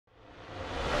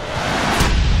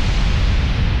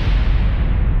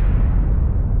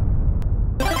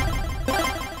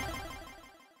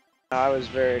I was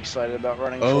very excited about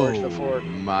running towards the fort.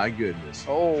 My goodness.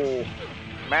 Oh,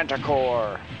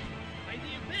 Manticore.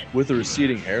 With a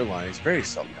receding hairline, he's very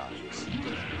self-conscious.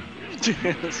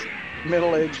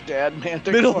 Middle-aged dad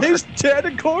Manticore. Middle-aged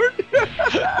Manticore?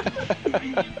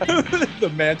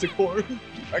 The Manticore.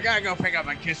 I gotta go pick up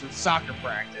my kids from soccer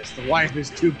practice. The wife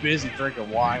is too busy drinking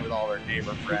wine with all her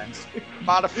neighbor friends.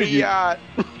 Bought a Fiat.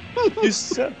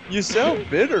 You sound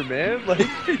bitter, man. Like,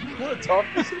 you want to talk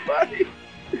to somebody?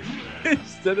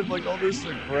 Instead of like all this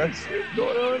aggression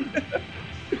going on.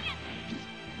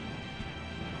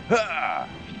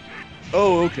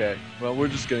 Oh, okay. Well, we're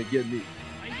just gonna get me.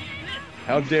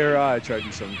 How dare I try to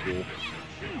do something cool?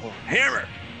 Oh, hammer!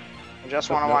 I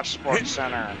just want to watch Sports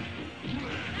Center.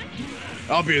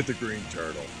 I'll be at the Green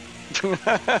Turtle.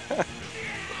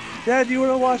 Dad, do you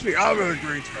want to watch me? I'll be at the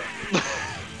Green Turtle.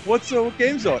 What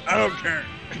game's on? I don't care.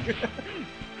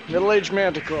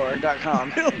 MiddleAgedManticore.com.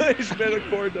 Middle-aged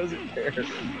Manticore doesn't care.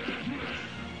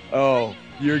 Oh,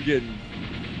 you're getting...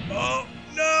 Oh,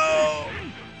 no!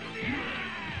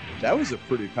 That was a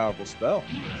pretty powerful spell.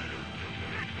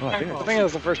 Oh, I think that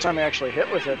was the first time he actually hit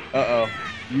with it. Uh-oh.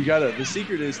 You gotta... The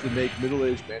secret is to make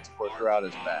middle-aged Manticore throw out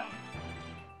his back.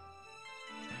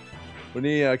 When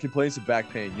he complains of back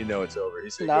pain, you know it's over.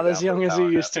 He's not as young as he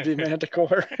used to be,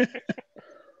 Manticore.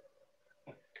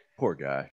 Poor guy.